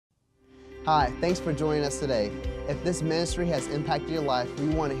Hi, thanks for joining us today. If this ministry has impacted your life, we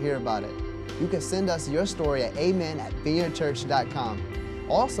want to hear about it. You can send us your story at amen@vineyardchurch.com.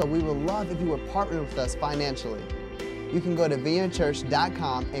 Also, we would love if you would partner with us financially. You can go to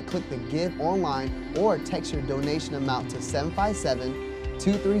vineyardchurch.com and click the Give online or text your donation amount to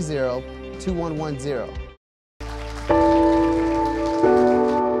 757-230-2110.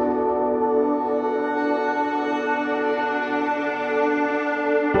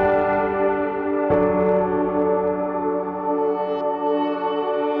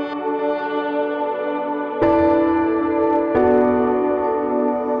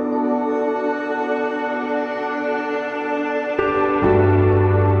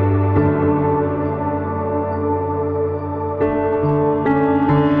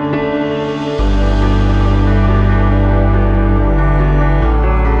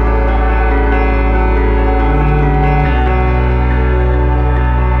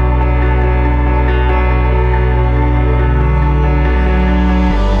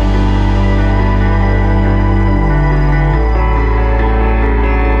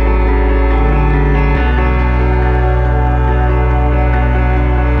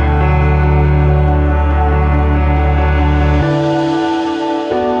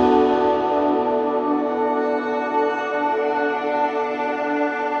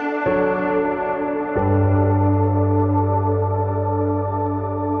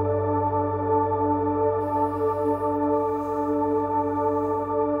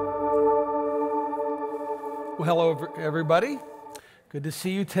 Well, hello, everybody. Good to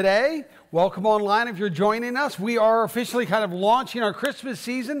see you today. Welcome online if you're joining us. We are officially kind of launching our Christmas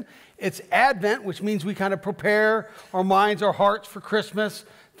season. It's Advent, which means we kind of prepare our minds, our hearts for Christmas,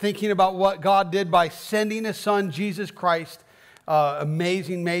 thinking about what God did by sending His Son, Jesus Christ.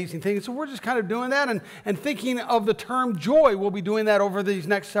 Amazing thing. So we're just kind of doing that and thinking of the term joy. We'll be doing that over these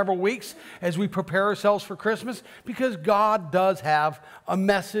next several weeks as we prepare ourselves for Christmas, because God does have a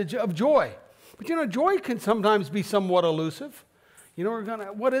message of joy. But you know, joy can sometimes be somewhat elusive. You know,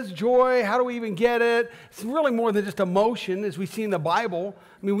 what is joy? How do we even get it? It's really more than just emotion, as we see in the Bible.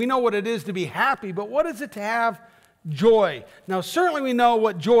 I mean, we know what it is to be happy, but what is it to have joy? Now, certainly we know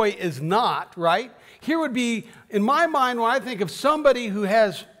what joy is not, right? Here would be, in my mind, when I think of somebody who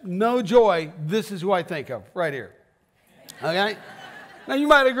has no joy, this is who I think of, right here. Okay? Now, you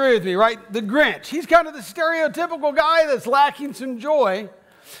might agree with me, right? The Grinch. He's kind of the stereotypical guy that's lacking some joy.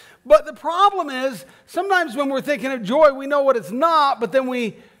 But the problem is, sometimes when we're thinking of joy, we know what it's not, but then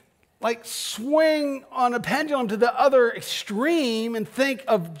we like swing on a pendulum to the other extreme and think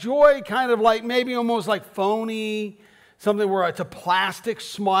of joy kind of like maybe almost like phony, something where it's a plastic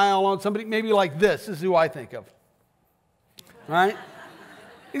smile on somebody, maybe like this. This is who I think of, right?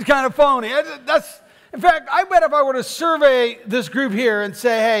 He's kind of phony. In fact, I bet if I were to survey this group here and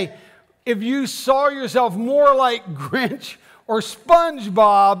say, hey, if you saw yourself more like Grinch or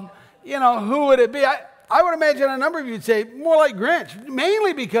SpongeBob, you know, who would it be? I would imagine a number of you would say more like Grinch,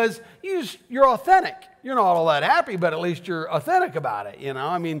 mainly because you're authentic. You're not all that happy, but at least you're authentic about it, you know?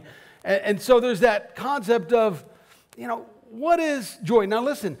 I mean, and so there's that concept of, you know, what is joy? Now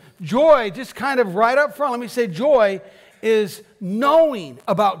listen, joy, just kind of right up front, let me say joy is knowing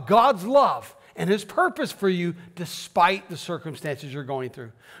about God's love and His purpose for you despite the circumstances you're going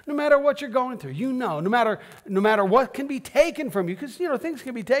through. No matter what you're going through, you know, no matter what can be taken from you, because, you know, things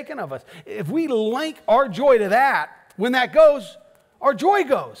can be taken of us. If we link our joy to that, when that goes, our joy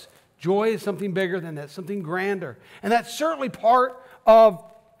goes. Joy is something bigger than that, something grander. And that's certainly part of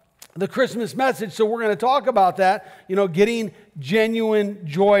the Christmas message, so we're going to talk about that, you know, getting genuine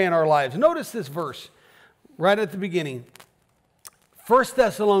joy in our lives. Notice this verse right at the beginning, 1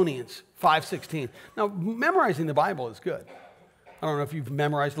 Thessalonians 5:16. Now, memorizing the Bible is good. I don't know if you've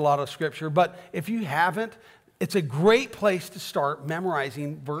memorized a lot of Scripture, but if you haven't, it's a great place to start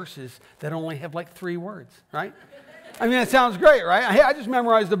memorizing verses that only have like 3 words, right? I mean, it sounds great, right? Hey, I just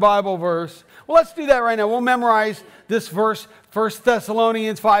memorized a Bible verse. Well, let's do that right now. We'll memorize this verse, 1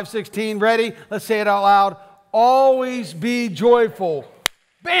 Thessalonians 5:16. Ready? Let's say it out loud. Always be joyful.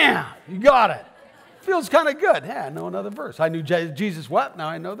 Bam! You got it. Feels kind of good. Yeah, I know another verse. I knew Jesus wept. Now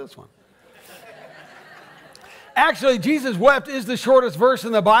I know this one. Actually, Jesus wept is the shortest verse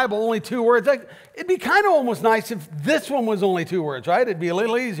in the Bible, only 2 words. It'd be kind of almost nice if this one was only 2 words, right? It'd be a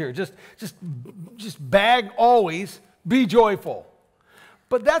little easier. Just bag always, be joyful.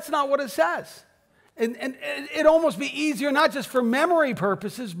 But that's not what it says. And it'd almost be easier, not just for memory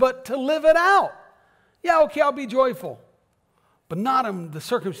purposes, but to live it out. Yeah, okay, I'll be joyful. But not in the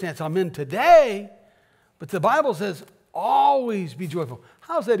circumstance I'm in today. But the Bible says, always be joyful.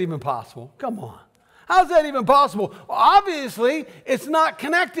 How's that even possible? Come on. How's that even possible? Well, obviously, it's not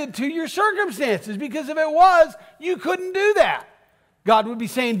connected to your circumstances, because if it was, you couldn't do that. God would be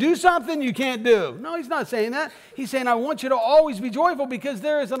saying, do something you can't do. No, he's not saying that. He's saying, I want you to always be joyful, because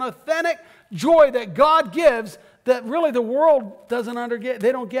there is an authentic joy that God gives that really the world doesn't understand.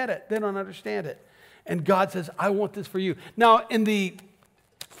 They don't get it. They don't understand it. And God says, I want this for you. Now, in the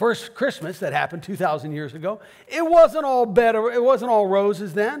first Christmas that happened 2,000 years ago, it wasn't all better. It wasn't all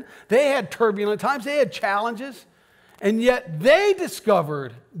roses then. They had turbulent times. They had challenges. And yet they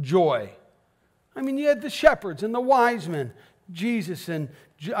discovered joy. I mean, you had the shepherds and the wise men, Jesus and,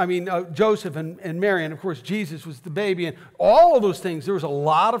 Joseph and Mary. And of course, Jesus was the baby. And all of those things, there was a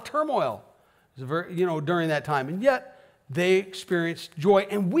lot of turmoil, during that time. And yet they experienced joy.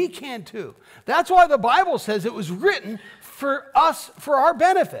 And we can too. That's why the Bible says it was written for us, for our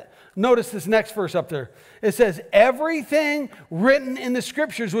benefit. Notice this next verse up there. It says, everything written in the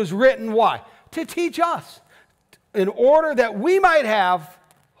scriptures was written, why? To teach us, in order that we might have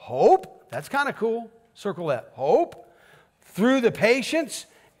hope. That's kind of cool. Circle that. Hope. Through the patience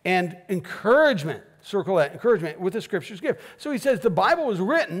and encouragement. Circle that. Encouragement with the scriptures give. So he says the Bible was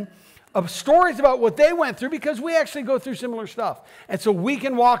written of stories about what they went through, because we actually go through similar stuff. And so we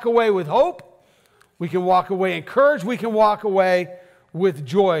can walk away with hope. We can walk away encouraged. We can walk away with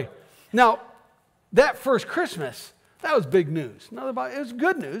joy. Now, that first Christmas, that was big news. It was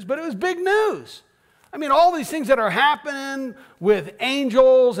good news, but it was big news. I mean, all these things that are happening with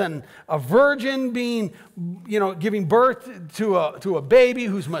angels and a virgin being, giving birth to a baby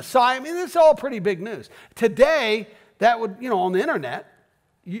who's Messiah. I mean, this is all pretty big news. Today, that would, on the internet,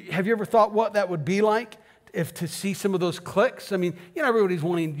 have you ever thought what that would be like? If to see some of those clicks? I mean, everybody's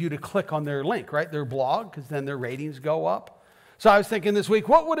wanting you to click on their link, right? Their blog, because then their ratings go up. So I was thinking this week,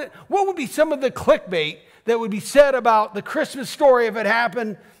 what would be some of the clickbait that would be said about the Christmas story if it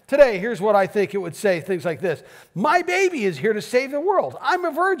happened today? Here's what I think it would say, things like this. My baby is here to save the world. I'm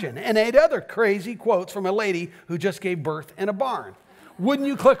a virgin. And 8 other crazy quotes from a lady who just gave birth in a barn. Wouldn't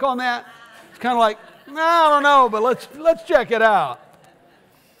you click on that? It's kind of like, I don't know, but let's check it out.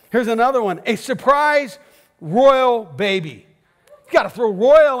 Here's another one. A surprise royal baby. You got to throw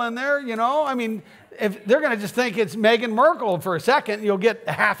royal in there, I mean, if they're going to just think it's Meghan Markle for a second, you'll get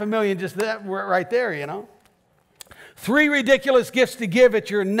 500,000 just that right there, 3 ridiculous gifts to give at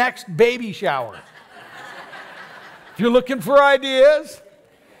your next baby shower. If you're looking for ideas,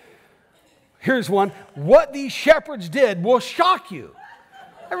 here's one. What these shepherds did will shock you.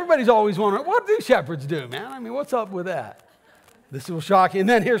 Everybody's always wondering, what do shepherds do, man? I mean, what's up with that? This will shock you. And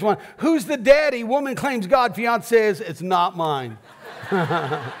then here's one. Who's the daddy? Woman claims God. Fiance says, it's not mine.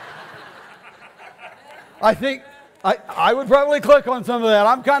 I think I would probably click on some of that.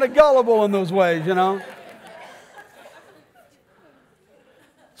 I'm kind of gullible in those ways,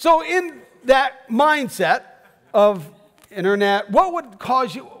 So in that mindset of internet, what would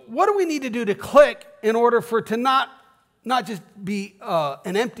cause you, what do we need to do to click in order for it to not just be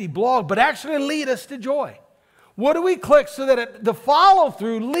an empty blog, but actually lead us to joy? What do we click so that the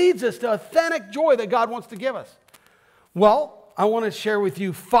follow-through leads us to authentic joy that God wants to give us? Well, I want to share with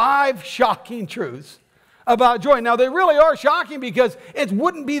you 5 shocking truths about joy. Now, they really are shocking because it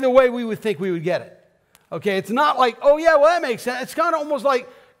wouldn't be the way we would think we would get it. Okay, it's not like, oh yeah, well that makes sense. It's kind of almost like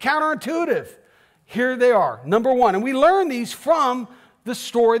counterintuitive. Here they are. Number 1, and we learn these from the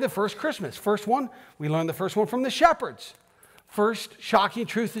story of the first Christmas. First one, we learned the first one from the shepherds. First shocking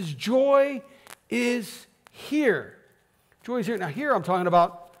truth is joy is here. Joy is here. Now here I'm talking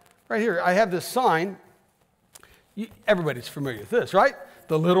about, right here, I have this sign. Everybody's familiar with this, right?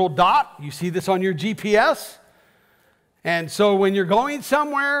 The little dot, you see this on your GPS. And so when you're going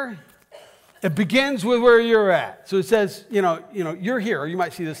somewhere, it begins with where you're at. So it says, you're here, or you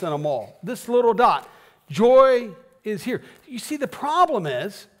might see this in a mall. This little dot, joy is here. You see, the problem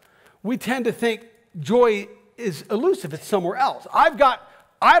is we tend to think joy is elusive. It's somewhere else. I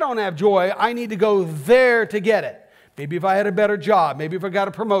don't have joy. I need to go there to get it. Maybe if I had a better job, maybe if I got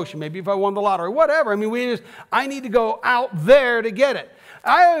a promotion, maybe if I won the lottery, whatever. I mean, I need to go out there to get it.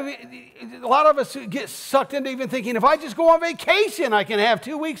 A lot of us get sucked into even thinking, if I just go on vacation, I can have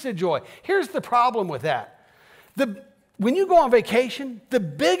 2 weeks of joy. Here's the problem with that. When you go on vacation, the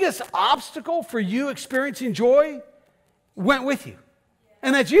biggest obstacle for you experiencing joy went with you.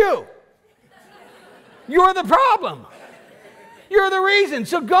 And that's you. You're the problem. You're the reason.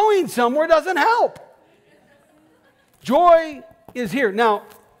 So going somewhere doesn't help. Joy is here. Now,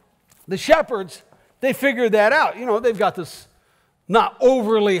 the shepherds, they figured that out. They've got this not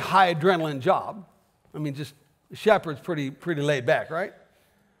overly high adrenaline job. I mean, just the shepherd's pretty laid back, right?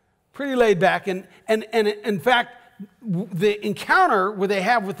 Pretty laid back. And in fact, the encounter where they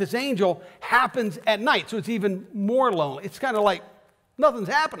have with this angel happens at night, so it's even more lonely. It's kind of like nothing's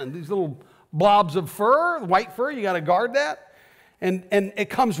happening. These little blobs of fur, white fur, you got to guard that. And it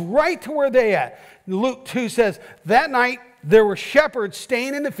comes right to where they at. Luke 2 says, that night there were shepherds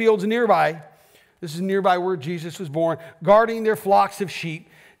staying in the fields nearby. This is nearby where Jesus was born, guarding their flocks of sheep.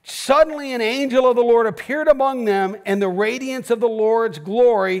 Suddenly an angel of the Lord appeared among them, and the radiance of the Lord's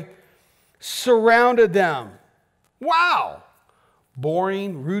glory surrounded them. Wow.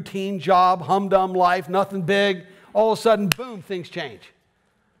 Boring, routine job, humdum life, nothing big. All of a sudden, boom, things change.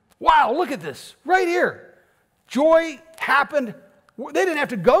 Wow, look at this right here. Joy happened. They didn't have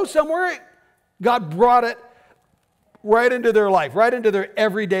to go somewhere. God brought it right into their life, right into their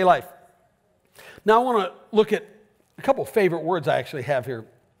everyday life. Now I want to look at a couple favorite words I actually have here.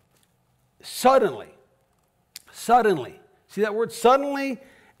 Suddenly. Suddenly. See that word? Suddenly,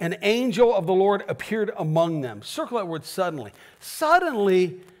 an angel of the Lord appeared among them. Circle that word suddenly.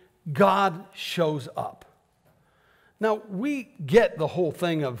 Suddenly, God shows up. Now, we get the whole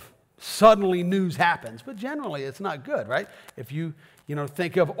thing of suddenly news happens, but generally it's not good, right? If you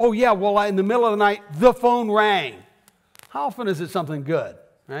think of, oh yeah, well, in the middle of the night, the phone rang. How often is it something good,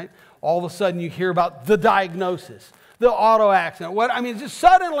 right? All of a sudden you hear about the diagnosis, the auto accident. Just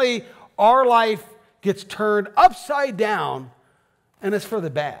suddenly our life gets turned upside down and it's for the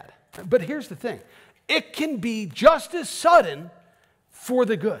bad. But here's the thing. It can be just as sudden for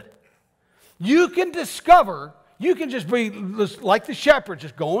the good. You can just be like the shepherd,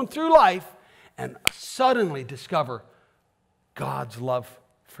 just going through life and suddenly discover God's love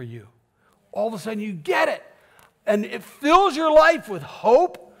for you. All of a sudden you get it. And it fills your life with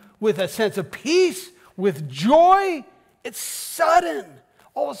hope, with a sense of peace, with joy. It's sudden.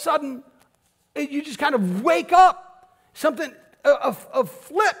 All of a sudden, you just kind of wake up. Something,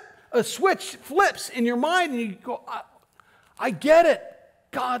 a switch flips in your mind and you go, I get it.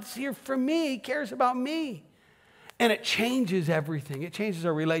 God's here for me. He cares about me. And it changes everything. It changes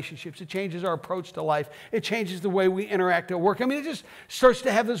our relationships. It changes our approach to life. It changes the way we interact at work. It just starts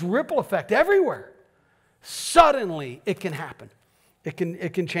to have this ripple effect everywhere. Suddenly, it can happen. It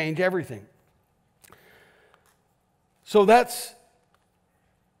can change everything. So that's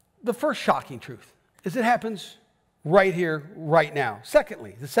the first shocking truth, is it happens right here, right now.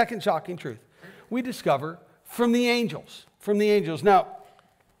 Secondly, the second shocking truth, we discover from the angels. From the angels. Now,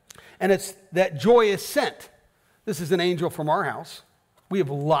 and it's that joy is sent. This is an angel from our house. We have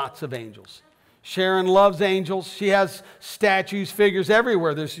lots of angels. Sharon loves angels. She has statues, figures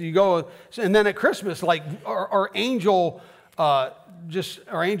everywhere. You go, and then at Christmas, like our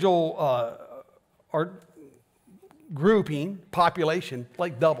grouping population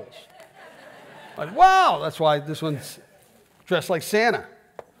like doubles. Like, wow, that's why this one's dressed like Santa.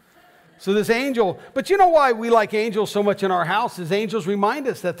 So this angel, but you know why we like angels so much in our house is angels remind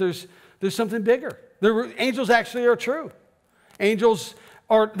us that there's something bigger. Angels actually are true. Angels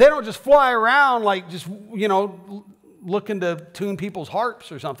they don't just fly around like just, looking to tune people's harps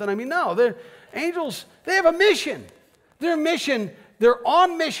or something. No, they're angels, they have a mission. They're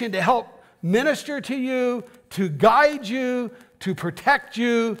on mission to help minister to you, to guide you, to protect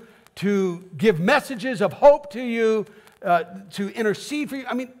you, to give messages of hope to you, to intercede for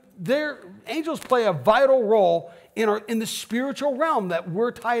you. Angels play a vital role in the spiritual realm that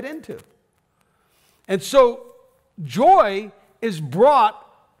we're tied into. And so joy is brought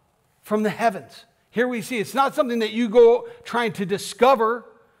from the heavens. Here we see it's not something that you go trying to discover,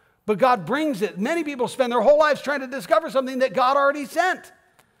 but God brings it. Many people spend their whole lives trying to discover something that God already sent,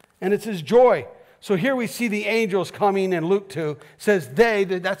 and it's His joy. So here we see the angels coming in Luke 2. Says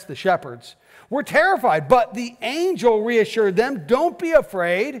that's the shepherds, were terrified, but the angel reassured them, don't be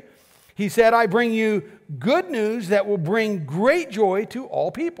afraid. He said, I bring you good news that will bring great joy to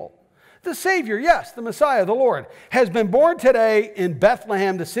all people. The Savior, yes, the Messiah, the Lord, has been born today in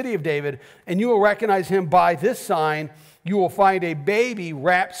Bethlehem, the city of David, and you will recognize Him by this sign. You will find a baby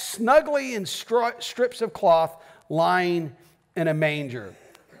wrapped snugly in strips of cloth lying in a manger.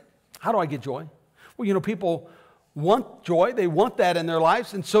 How do I get joy? Well, people want joy. They want that in their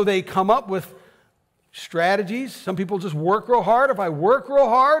lives, and so they come up with strategies. Some people just work real hard. If I work real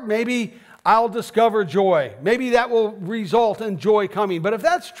hard, maybe I'll discover joy. Maybe that will result in joy coming. But if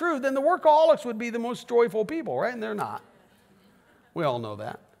that's true, then the workaholics would be the most joyful people, right? And they're not. We all know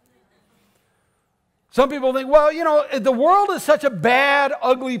that. Some people think, well, the world is such a bad,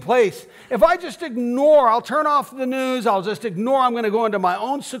 ugly place. If I just ignore, I'll turn off the news, I'll just ignore, I'm going to go into my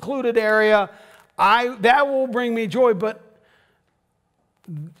own secluded area, that will bring me joy. But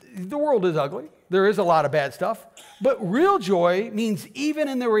the world is ugly. There is a lot of bad stuff. But real joy means even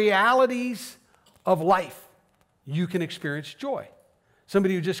in the realities of life. you can experience joy.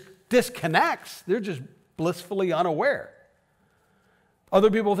 Somebody who just disconnects, they're just blissfully unaware.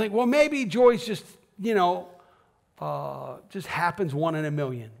 Other people think, well, maybe joy's just, just happens 1 in a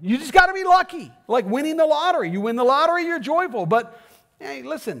million. You just got to be lucky, like winning the lottery. You win the lottery, you're joyful. But hey,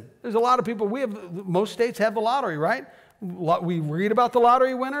 listen, there's a lot of people. Most states have the lottery, right? We read about the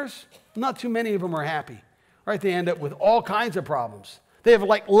lottery winners. Not too many of them are happy, right? They end up with all kinds of problems. They have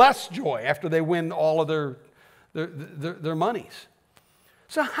like less joy after they win all of their monies.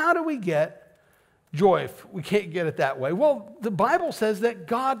 So how do we get joy if we can't get it that way? Well, the Bible says that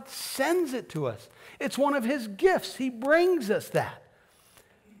God sends it to us. It's one of his gifts. He brings us that.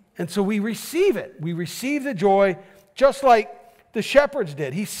 And so we receive it. We receive the joy just like the shepherds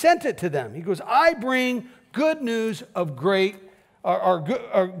did. He sent it to them. He goes, I bring good news of great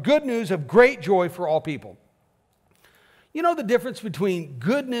joy for all people. You know the difference between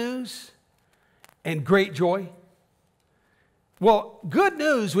good news and great joy? Well, good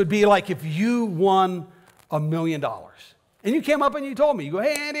news would be like if you won $1 million. And you came up and you told me, you go,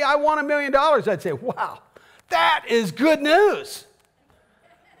 hey, Andy, I won $1 million. I'd say, wow, that is good news.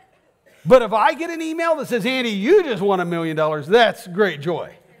 But if I get an email that says, Andy, you just won $1 million, that's great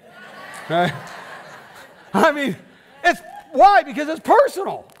joy. Right? I mean, why? Because it's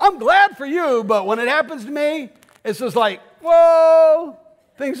personal. I'm glad for you, but when it happens to me, it's just like, whoa,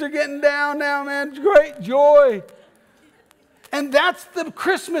 things are getting down now, man. Great joy. And that's the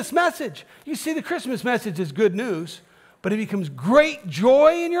Christmas message. You see, the Christmas message is good news, but it becomes great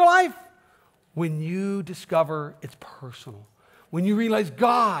joy in your life when you discover it's personal. When you realize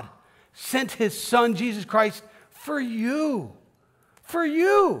God sent his son, Jesus Christ, for you. For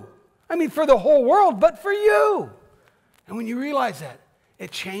you. I mean, for the whole world, but for you. And when you realize that,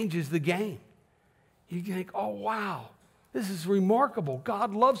 it changes the game. You think, oh, wow, this is remarkable.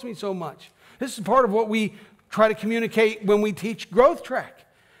 God loves me so much. This is part of what we try to communicate when we teach Growth Track,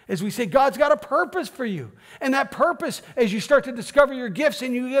 is we say God's got a purpose for you. And that purpose, as you start to discover your gifts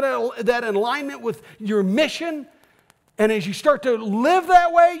and you get that alignment with your mission, and as you start to live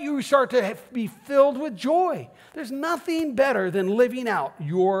that way, you start to be filled with joy. There's nothing better than living out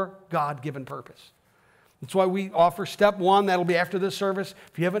your God-given purpose. That's why we offer step 1. That'll be after this service.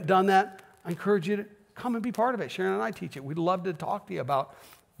 If you haven't done that, I encourage you to come and be part of it. Sharon and I teach it. We'd love to talk to you about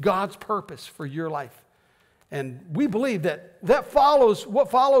God's purpose for your life. And we believe that follows,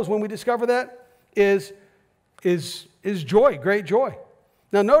 what follows when we discover that is joy, great joy.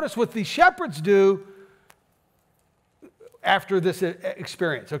 Now notice what the shepherds do after this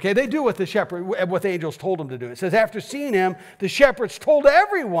experience, okay? They do what the angels told them to do. It says, after seeing him, the shepherds told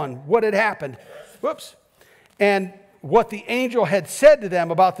everyone what had happened. Whoops. And what the angel had said to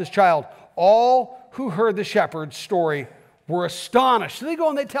them about this child. All who heard the shepherd's story were astonished. So they go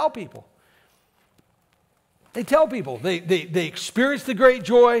and they tell people. They tell people. They experience the great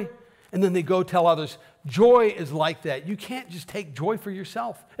joy, and then they go tell others. Joy is like that. You can't just take joy for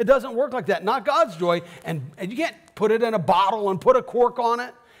yourself. It doesn't work like that. Not God's joy. And you can't put it in a bottle and put a cork on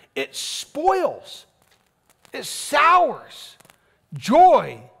it. It spoils. It sours.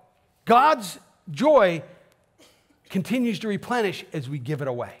 Joy, God's joy, continues to replenish as we give it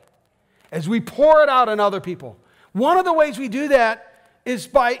away, as we pour it out on other people. One of the ways we do that is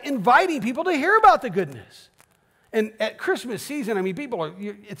by inviting people to hear about the good news. And at Christmas season, I mean,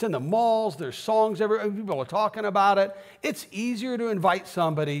 it's in the malls, there's songs everywhere, people are talking about it. It's easier to invite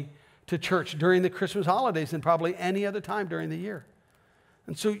somebody to church during the Christmas holidays than probably any other time during the year.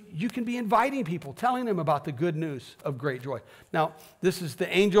 And so you can be inviting people, telling them about the good news of great joy. Now, this is the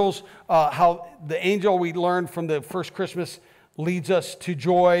angels, how the angel we learned from the first Christmas leads us to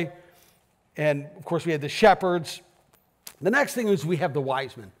joy. And of course, we had the shepherds. The next thing is we have the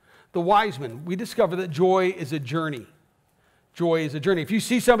wise men. The wise men, we discover that joy is a journey. Joy is a journey. If you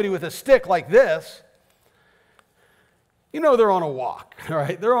see somebody with a stick like this, you know they're on a walk, all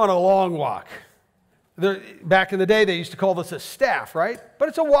right? They're on a long walk. Back in the day, they used to call this a staff, right? But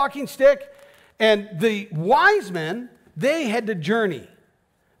it's a walking stick. And the wise men, they had to journey.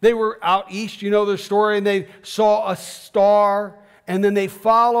 They were out east, you know their story, and they saw a star, and then they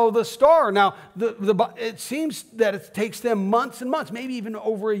follow the star. Now, it seems that it takes them months and months, maybe even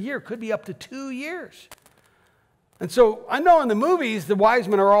over a year, could be up to 2 years. And so I know in the movies, the wise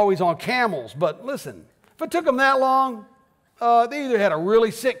men are always on camels, but listen, if it took them that long, they either had a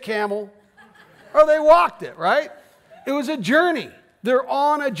really sick camel or they walked it, right? It was a journey. They're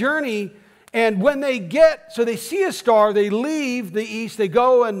on a journey, and when they they see a star, they leave the east, they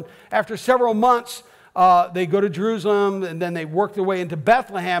go, and after several months, they go to Jerusalem, and then they work their way into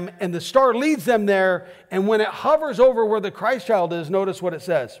Bethlehem, and the star leads them there. And when it hovers over where the Christ child is, notice what it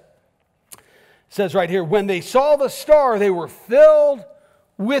says. It says right here, when they saw the star, they were filled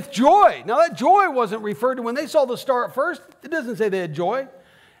with joy. Now that joy wasn't referred to when they saw the star at first. It doesn't say they had joy.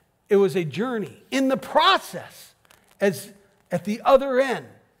 It was a journey. In the process, as at the other end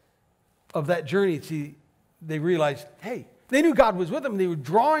of that journey, see, they realized, hey, they knew God was with them. They were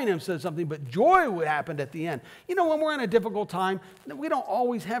drawing him to something, but joy happened at the end. You know, when we're in a difficult time, we don't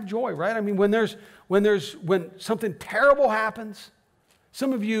always have joy, right? I mean, when something terrible happens,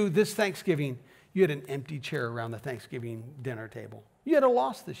 some of you this Thanksgiving, you had an empty chair around the Thanksgiving dinner table. You had a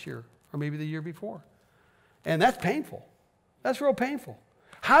loss this year, or maybe the year before. And that's painful. That's real painful.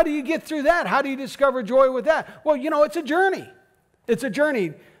 How do you get through that? How do you discover joy with that? Well, you know, it's a journey. It's a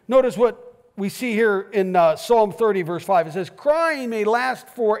journey. Notice what we see here in Psalm 30, verse 5. It says, crying may last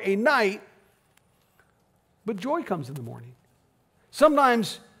for a night, but joy comes in the morning.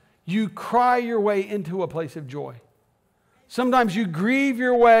 Sometimes you cry your way into a place of joy. Sometimes you grieve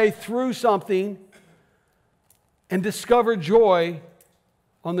your way through something and discover joy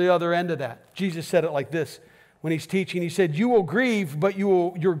on the other end of that. Jesus said it like this when he's teaching. He said, you will grieve, but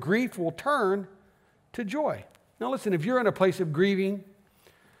your grief will turn to joy. Now listen, if you're in a place of grieving,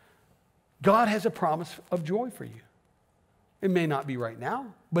 God has a promise of joy for you. It may not be right now,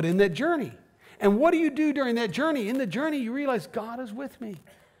 but in that journey. And what do you do during that journey? In the journey, you realize God is with me.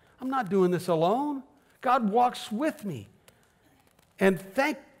 I'm not doing this alone. God walks with me. And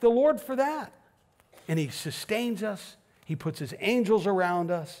thank the Lord for that. And he sustains us. He puts his angels around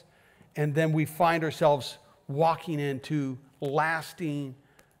us. And then we find ourselves walking into lasting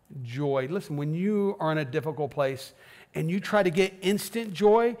joy. Listen, when you are in a difficult place and you try to get instant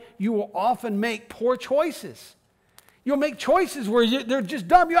joy, you will often make poor choices. You'll make choices where they're just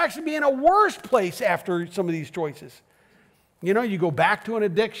dumb. You'll actually be in a worse place after some of these choices. You know, you go back to an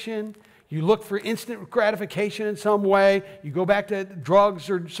addiction. You look for instant gratification in some way. You go back to drugs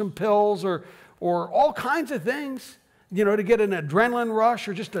or some pills or all kinds of things, you know, to get an adrenaline rush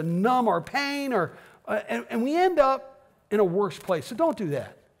or just to numb our pain. And we end up in a worse place. So don't do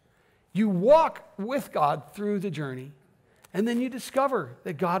that. You walk with God through the journey, and then you discover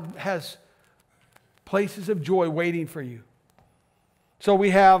that God has places of joy waiting for you. So we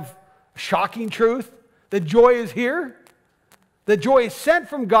have shocking truth that joy is here, that joy is sent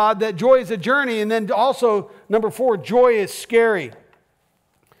from God, that joy is a journey, and then also, number 4, joy is scary.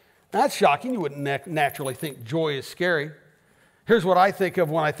 That's shocking. You wouldn't naturally think joy is scary. Here's what I think of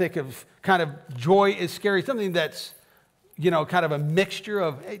when I think of kind of joy is scary, something that's, you know, kind of a mixture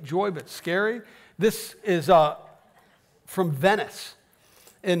of joy but scary. This is from Venice.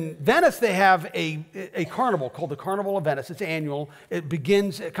 In Venice, they have a carnival called the Carnival of Venice. It's annual.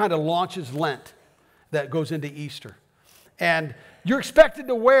 It kind of launches Lent that goes into Easter. And you're expected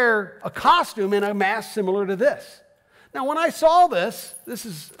to wear a costume and a mask similar to this. Now, when I saw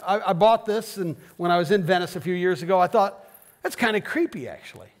I bought this, and when I was in Venice a few years ago, I thought, that's kind of creepy,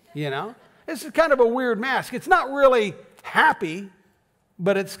 actually, you know? This is kind of a weird mask. It's not really happy,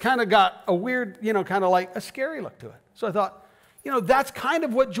 but it's kind of got a weird, you know, kind of like a scary look to it. So I thought, you know, that's kind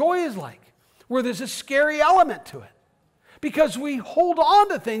of what joy is like, where there's a scary element to it. Because we hold on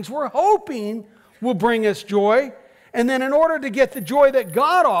to things we're hoping will bring us joy, and then in order to get the joy that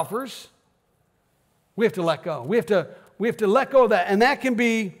God offers, we have to let go. We have to let go of that, and that can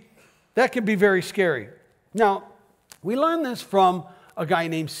be very scary. Now, we learn this from a guy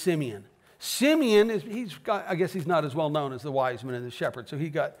named Simeon. Simeon I guess he's not as well known as the wise men and the shepherds, so he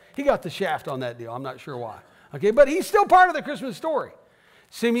got the shaft on that deal. I'm not sure why. Okay, but he's still part of the Christmas story.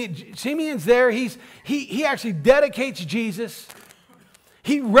 Simeon's there. He actually dedicates Jesus.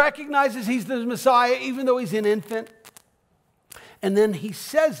 He recognizes he's the Messiah, even though he's an infant. And then he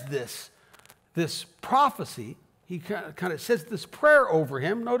says this prophecy. He kind of says this prayer over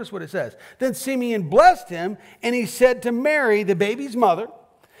him. Notice what it says. Then Simeon blessed him, and he said to Mary, the baby's mother,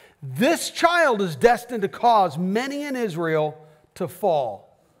 this child is destined to cause many in Israel to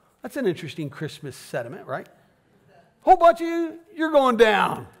fall. That's an interesting Christmas sentiment, right? Whole bunch of you, you're going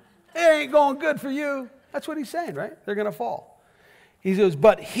down. It ain't going good for you. That's what he's saying, right? They're going to fall. He says,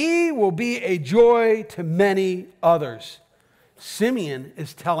 but he will be a joy to many others. Simeon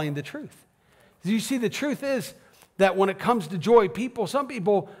is telling the truth. You see, the truth is that when it comes to joy, some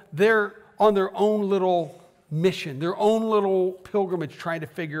people, they're on their own little mission, their own little pilgrimage trying to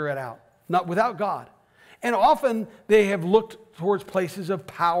figure it out, not without God. And often they have looked towards places of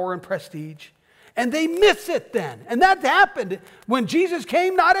power and prestige, and they miss it then. And that happened. When Jesus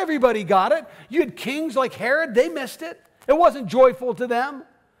came, not everybody got it. You had kings like Herod, they missed it. It wasn't joyful to them.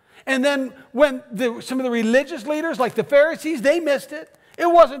 And then when some of the religious leaders like the Pharisees, they missed it.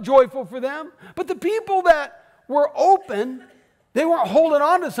 It wasn't joyful for them. But the people that were open, they weren't holding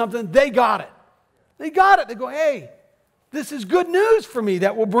on to something, they got it. They got it. They go, hey, this is good news for me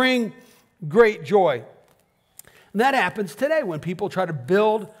that will bring great joy. And that happens today when people try to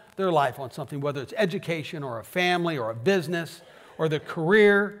build their life on something, whether it's education or a family or a business or their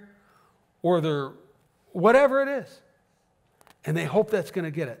career or their whatever it is. And they hope that's going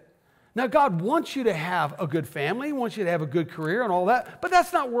to get it. Now, God wants you to have a good family. He wants you to have a good career and all that. But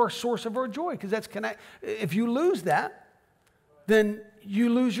that's not our source of our joy, because that's if you lose that, then you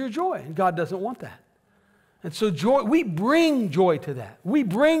lose your joy. And God doesn't want that. And so joy, we bring joy to that. We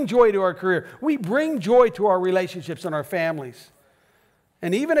bring joy to our career. We bring joy to our relationships and our families.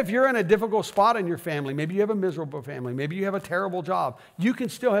 And even if you're in a difficult spot in your family, maybe you have a miserable family, maybe you have a terrible job, you can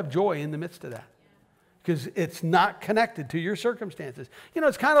still have joy in the midst of that, because it's not connected to your circumstances. You know,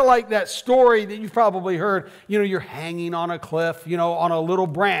 it's kind of like that story that you've probably heard. You know, you're hanging on a cliff, you know, on a little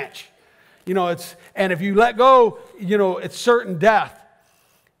branch. You know, and if you let go, you know, it's certain death.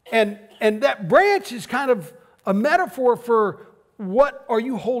 And that branch is kind of a metaphor for what are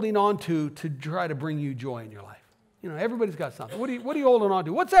you holding on to try to bring you joy in your life. You know, everybody's got something. What are you holding on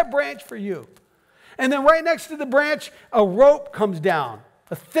to? What's that branch for you? And then right next to the branch, a rope comes down.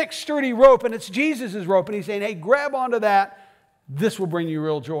 A thick, sturdy rope, and it's Jesus' rope. And he's saying, hey, grab onto that. This will bring you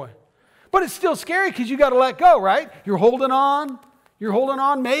real joy. But it's still scary because you got to let go, right? You're holding on. You're holding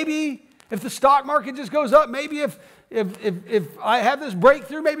on. Maybe if the stock market just goes up, maybe if I have this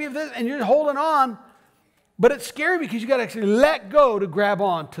breakthrough, maybe if this, and you're holding on. But it's scary because you got to actually let go to grab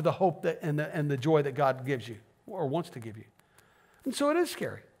on to the hope that and the joy that God gives you or wants to give you. And so it is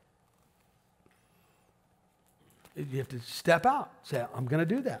scary. You have to step out. Say, I'm going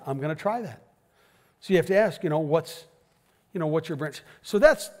to do that. I'm going to try that. So you have to ask, what's your branch? So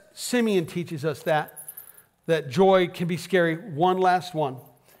that's, Simeon teaches us that joy can be scary. One last one.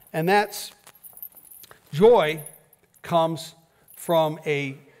 And that's, joy comes from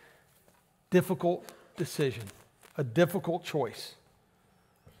a difficult decision, a difficult choice.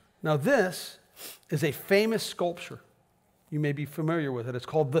 Now this is a famous sculpture. You may be familiar with it. It's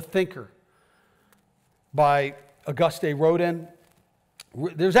called The Thinker by Auguste Rodin.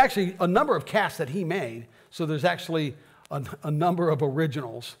 There's actually a number of casts that he made, so there's actually a number of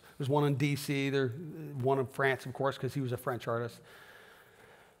originals. There's one in D.C., there's one in France, of course, because he was a French artist.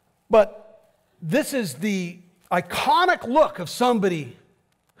 But this is the iconic look of somebody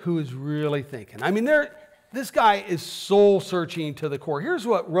who is really thinking. I mean, this guy is soul-searching to the core. Here's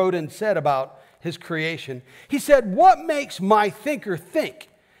what Rodin said about his creation. He said, what makes my thinker think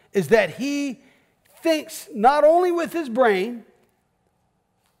is that he thinks not only with his brain,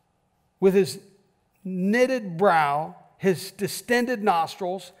 with his knitted brow, his distended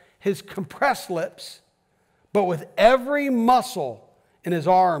nostrils, his compressed lips, but with every muscle in his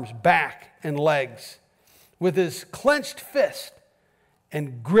arms, back, and legs, with his clenched fist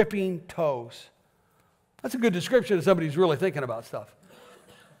and gripping toes. That's a good description of somebody who's really thinking about stuff.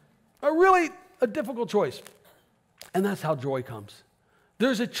 A difficult choice. And that's how joy comes.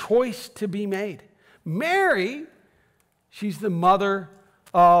 There's a choice to be made. Mary, she's the mother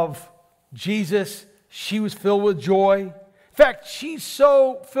of Jesus. She was filled with joy. In fact, she's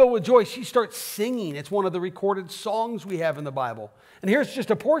so filled with joy, she starts singing. It's one of the recorded songs we have in the Bible. And here's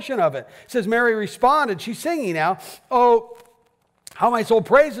just a portion of it. It says, Mary responded, she's singing now, oh, how my soul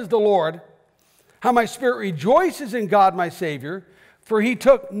praises the Lord, how my spirit rejoices in God my Savior, for he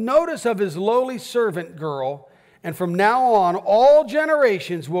took notice of his lowly servant girl, and from now on all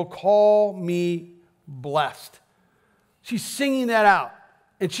generations will call me blessed. She's singing that out,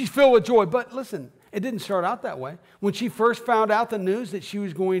 and she's filled with joy. But listen, it didn't start out that way. When she first found out the news that she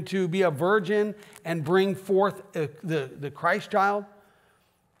was going to be a virgin and bring forth the Christ child,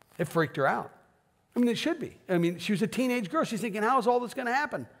 it freaked her out. I mean, it should be. I mean, she was a teenage girl. She's thinking, how is all this going to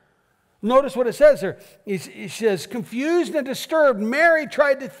happen? Notice what it says there. It says, confused and disturbed, Mary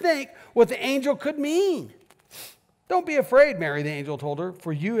tried to think what the angel could mean. Don't be afraid, Mary, the angel told her,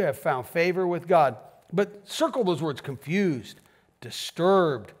 for you have found favor with God. But circle those words, confused,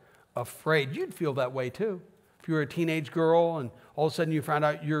 disturbed, afraid. You'd feel that way too. If you were a teenage girl and all of a sudden you found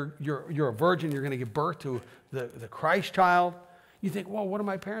out you're a virgin, you're going to give birth to the Christ child. You think, well, what are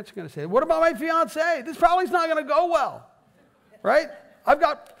my parents going to say? What about my fiance? This probably is not going to go well, right?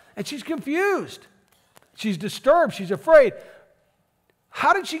 And she's confused. She's disturbed. She's afraid.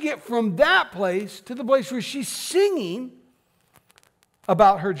 How did she get from that place to the place where she's singing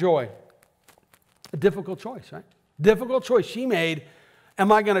about her joy? A difficult choice, right? Difficult choice she made.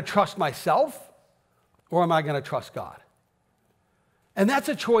 Am I going to trust myself or am I going to trust God? And that's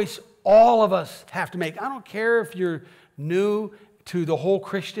a choice all of us have to make. I don't care if you're new to the whole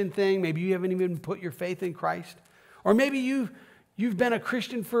Christian thing. Maybe you haven't even put your faith in Christ. Or maybe you've been a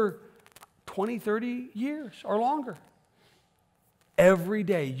Christian for 20, 30 years or longer. Every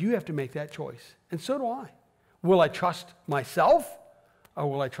day you have to make that choice. And so do I. Will I trust myself or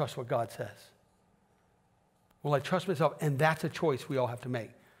will I trust what God says? Will I trust myself? And that's a choice we all have to make.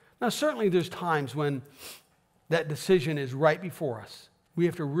 Now, certainly there's times when that decision is right before us. We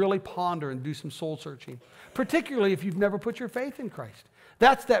have to really ponder and do some soul searching, particularly if you've never put your faith in Christ.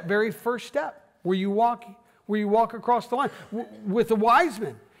 That's that very first step where you walk across the line. With the wise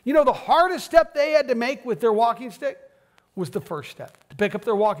men, you know, the hardest step they had to make with their walking stick was the first step. To pick up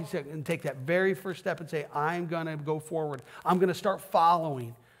their walking stick and take that very first step and say, I'm going to go forward. I'm going to start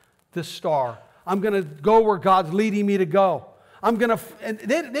following this star. I'm going to go where God's leading me to go. And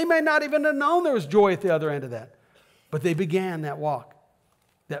they may not even have known there was joy at the other end of that. But they began that walk,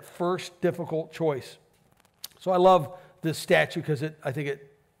 that first difficult choice. So I love this statue because I think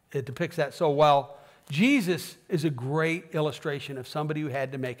it depicts that so well. Jesus is a great illustration of somebody who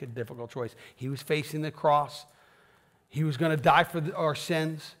had to make a difficult choice. He was facing the cross. He was going to die for our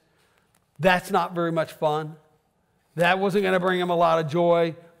sins. That's not very much fun. That wasn't going to bring him a lot of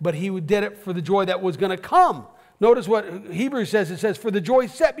joy, but he did it for the joy that was going to come. Notice what Hebrews says. It says, for the joy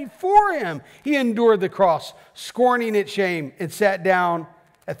set before him, he endured the cross, scorning its shame, and sat down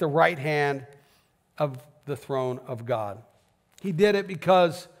at the right hand of the throne of God. He did it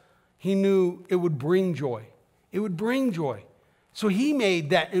because he knew it would bring joy. It would bring joy. So he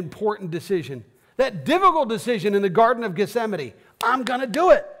made that important decision, that difficult decision in the Garden of Gethsemane. I'm going to do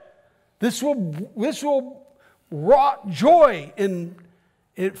it. This will wrought joy in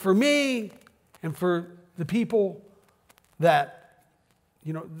it for me and for the people that,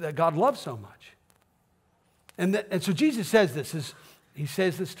 you know, that God loves so much. And so Jesus says this. He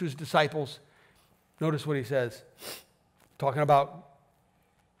says this to his disciples. Notice what he says. Talking about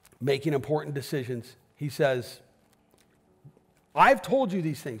making important decisions. He says, I've told you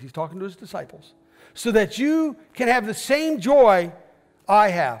these things. He's talking to his disciples. So that you can have the same joy I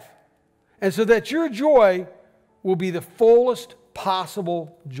have. And so that your joy will be the fullest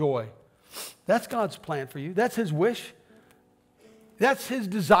possible joy. That's God's plan for you. That's his wish. That's his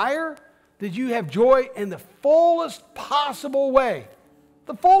desire, that you have joy in the fullest possible way.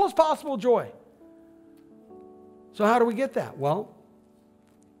 The fullest possible joy. So how do we get that? Well,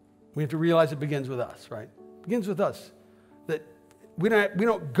 we have to realize it begins with us, right? It begins with us. That we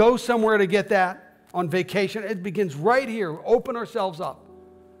don't go somewhere to get that on vacation. It begins right here. Open ourselves up.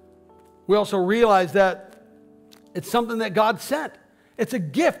 We also realize that it's something that God sent. It's a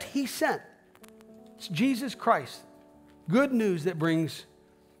gift he sent. It's Jesus Christ. Good news that brings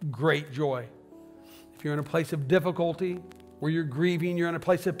great joy. If you're in a place of difficulty, where you're grieving, you're in a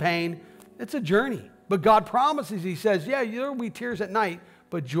place of pain, it's a journey. But God promises, he says, yeah, there will be tears at night,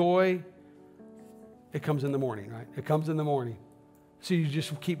 but joy, it comes in the morning, right? It comes in the morning. So you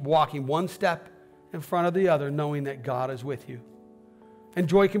just keep walking one step in front of the other, knowing that God is with you. And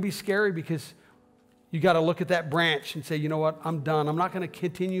joy can be scary because you got to look at that branch and say, you know what, I'm done. I'm not going to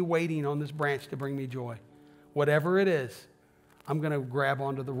continue waiting on this branch to bring me joy. Whatever it is, I'm going to grab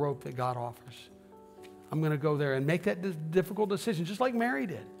onto the rope that God offers. I'm going to go there and make that difficult decision, just like Mary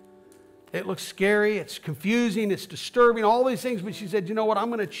did. It looks scary, it's confusing, it's disturbing, all these things, but she said, you know what, I'm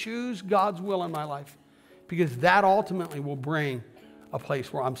going to choose God's will in my life because that ultimately will bring a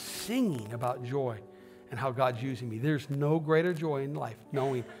place where I'm singing about joy and how God's using me. There's no greater joy in life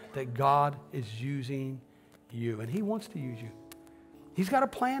knowing that God is using you, and he wants to use you. He's got a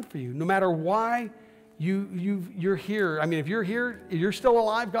plan for you, no matter why you're here. I mean, if you're here, if you're still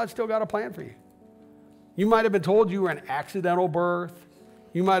alive, God's still got a plan for you. You might have been told you were an accidental birth.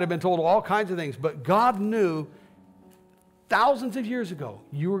 You might have been told all kinds of things, but God knew thousands of years ago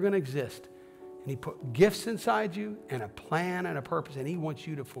you were going to exist. And he put gifts inside you and a plan and a purpose, and he wants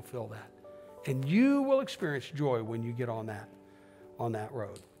you to fulfill that. And you will experience joy when you get on that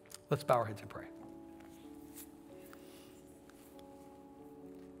road. Let's bow our heads and pray.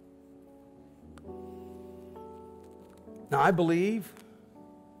 Now, I believe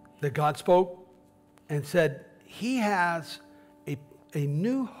that God spoke and said he has a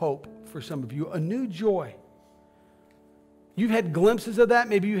new hope for some of you, a new joy. You've had glimpses of that.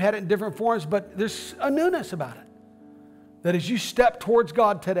 Maybe you had it in different forms, but there's a newness about it. That as you step towards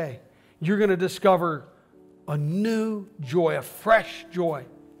God today, you're going to discover a new joy, a fresh joy.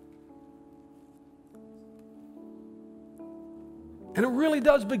 And it really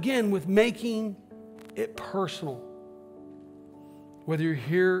does begin with making it personal. Whether you're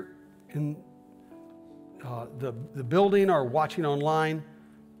here in the building or watching online,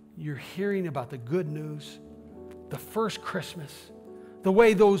 you're hearing about the good news, the first Christmas, the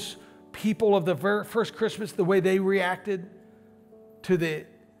way those people of the first Christmas, the way they reacted to the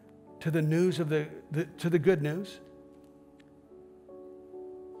to the news of to the good news.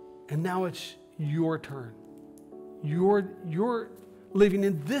 And now it's your turn. You're living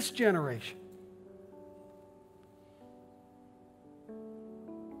in this generation.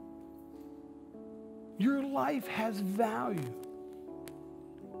 Your life has value.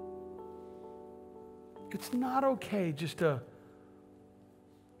 It's not okay just to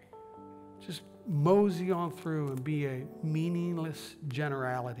mosey on through and be a meaningless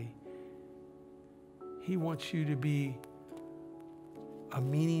generality. He wants you to be a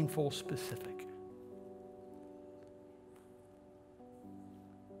meaningful specific.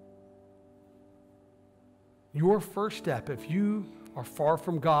 Your first step, if you are far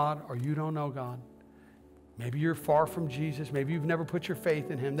from God or you don't know God, maybe you're far from Jesus, maybe you've never put your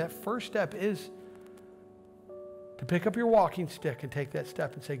faith in him, that first step is to pick up your walking stick and take that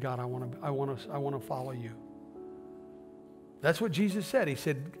step and say, God, I want to follow you. That's what Jesus said. He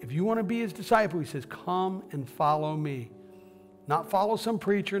said, if you want to be his disciple, he says, come and follow me. Not follow some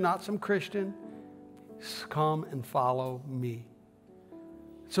preacher, not some Christian. Come and follow me.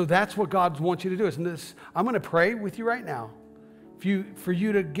 So that's what God wants you to do. I'm going to pray with you right now. For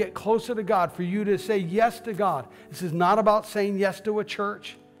you to get closer to God, for you to say yes to God. This is not about saying yes to a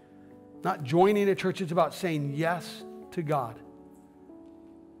church, not joining a church. It's about saying yes to God.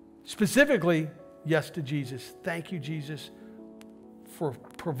 Specifically, yes to Jesus. Thank you, Jesus, for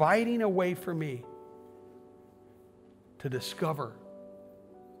providing a way for me to discover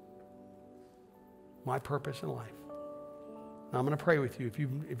my purpose in life. Now I'm going to pray with you. If you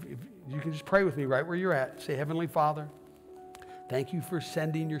can just pray with me right where you're at. Say, Heavenly Father, thank you for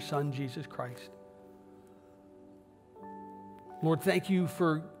sending your Son, Jesus Christ. Lord, thank you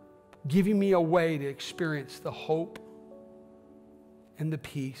for giving me a way to experience the hope and the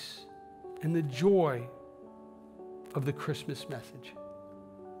peace and the joy of the Christmas message.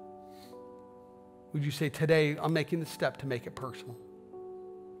 Would you say, today I'm making the step to make it personal?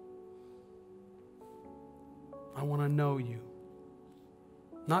 I want to know you.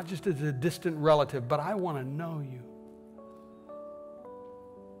 Not just as a distant relative, but I want to know you.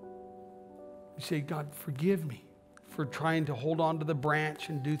 You say, God, forgive me for trying to hold on to the branch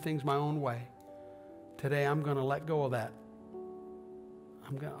and do things my own way. Today I'm going to let go of that.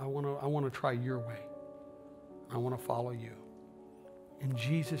 I want to try your way. I want to follow you. In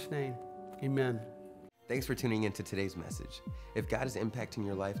Jesus' name, amen. Thanks for tuning in to today's message. If God is impacting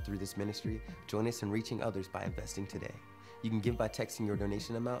your life through this ministry, join us in reaching others by investing today. You can give by texting your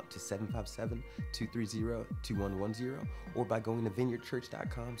donation amount to 757-230-2110 or by going to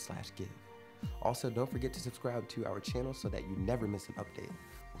vineyardchurch.com/give. Also, don't forget to subscribe to our channel so that you never miss an update.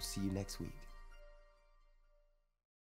 We'll see you next week.